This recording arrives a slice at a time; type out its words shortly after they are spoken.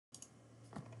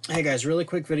Hey guys, really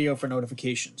quick video for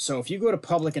notifications. So if you go to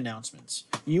public announcements,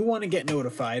 you want to get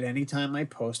notified anytime I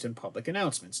post in public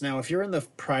announcements. Now, if you're in the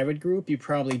private group, you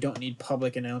probably don't need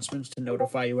public announcements to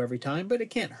notify you every time, but it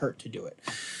can't hurt to do it.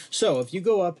 So if you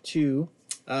go up to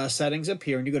settings up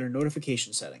here and you go to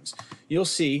notification settings, you'll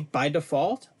see by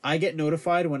default, I get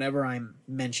notified whenever I'm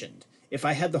mentioned. If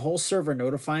I had the whole server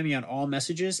notify me on all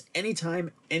messages,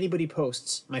 anytime anybody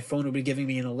posts, my phone would be giving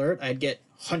me an alert. I'd get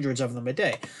hundreds of them a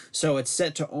day. So it's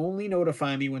set to only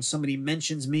notify me when somebody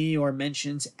mentions me or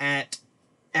mentions at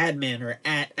admin or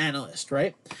at analyst,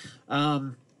 right?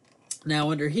 Now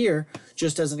under here,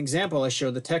 just as an example, I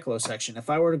showed the Techlo section. If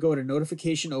I were to go to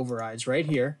notification overrides right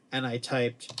here, and I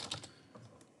typed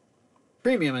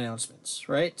premium announcements,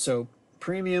 right? So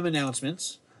premium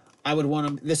announcements, I would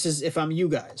want to, this is if I'm you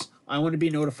guys, I want to be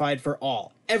notified for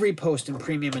every post in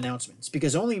premium announcements,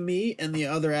 because only me and the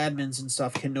other admins and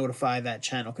stuff can notify that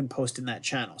channel, can post in that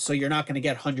channel. So you're not going to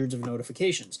get hundreds of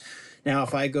notifications. Now,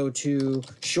 if I go to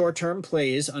short-term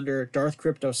plays under Darth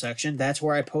Crypto section, that's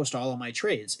where I post all of my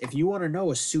trades. If you want to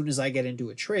know as soon as I get into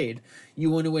a trade, you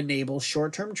want to enable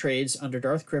short-term trades under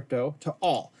Darth Crypto to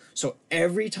all. So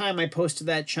every time I post to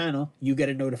that channel, you get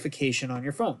a notification on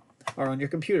your phone or on your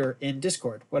computer in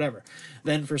Discord, whatever.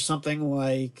 Then for something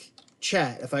like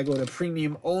chat, if I go to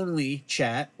premium only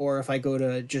chat, or if I go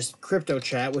to just crypto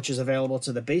chat, which is available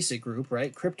to the basic group,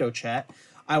 right? Crypto chat,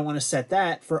 I want to set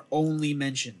that for only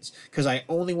mentions, because I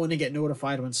only want to get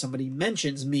notified when somebody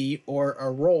mentions me or a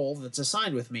role that's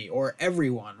assigned with me, or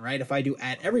everyone, right? If I do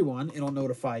at everyone, it'll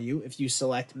notify you if you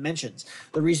select mentions.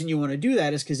 The reason you want to do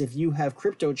that is because if you have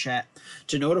crypto chat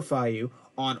to notify you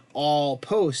on all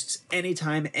posts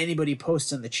anytime anybody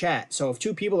posts in the chat. So if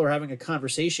two people are having a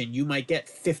conversation, you might get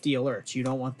 50 alerts. You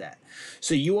don't want that.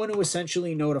 So you want to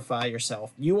essentially notify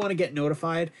yourself. You want to get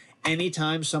notified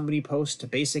anytime somebody posts to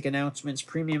basic announcements,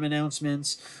 premium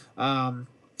announcements,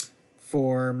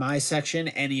 for my section,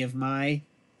 any of my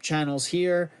channels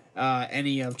here,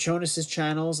 any of Chonis's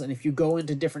channels. And if you go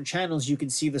into different channels, you can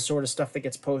see the sort of stuff that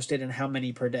gets posted and how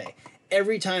many per day.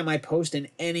 Every time I post in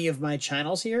any of my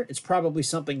channels here, it's probably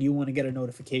something you want to get a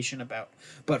notification about.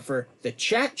 But for the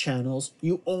chat channels,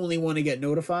 you only want to get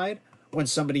notified when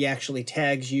somebody actually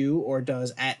tags you or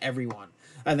does at everyone.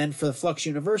 And then for the Flux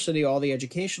University, all the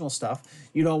educational stuff,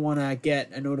 you don't want to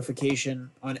get a notification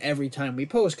on every time we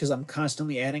post because I'm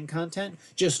constantly adding content.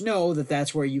 Just know that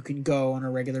that's where you can go on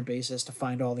a regular basis to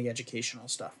find all the educational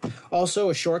stuff. Also,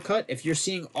 a shortcut, if you're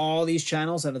seeing all these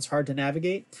channels and it's hard to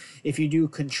navigate, if you do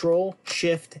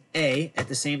Control-Shift-A at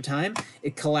the same time,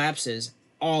 it collapses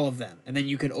all of them. And then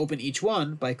you can open each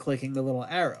one by clicking the little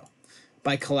arrow.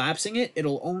 By collapsing it,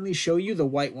 it'll only show you the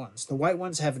white ones. The white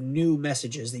ones have new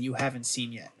messages that you haven't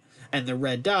seen yet. And the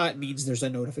red dot means there's a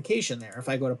notification there. If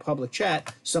I go to public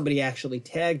chat, somebody actually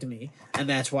tagged me, and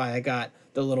that's why I got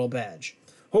the little badge.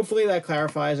 Hopefully that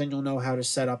clarifies and you'll know how to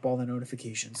set up all the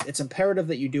notifications. It's imperative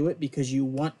that you do it because you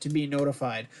want to be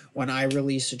notified when I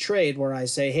release a trade where I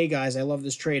say, hey guys, I love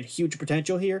this trade, huge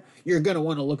potential here. You're going to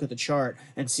want to look at the chart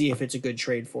and see if it's a good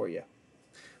trade for you.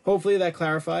 Hopefully that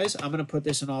clarifies. I'm going to put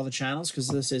this in all the channels because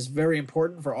this is very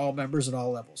important for all members at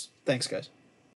all levels. Thanks, guys.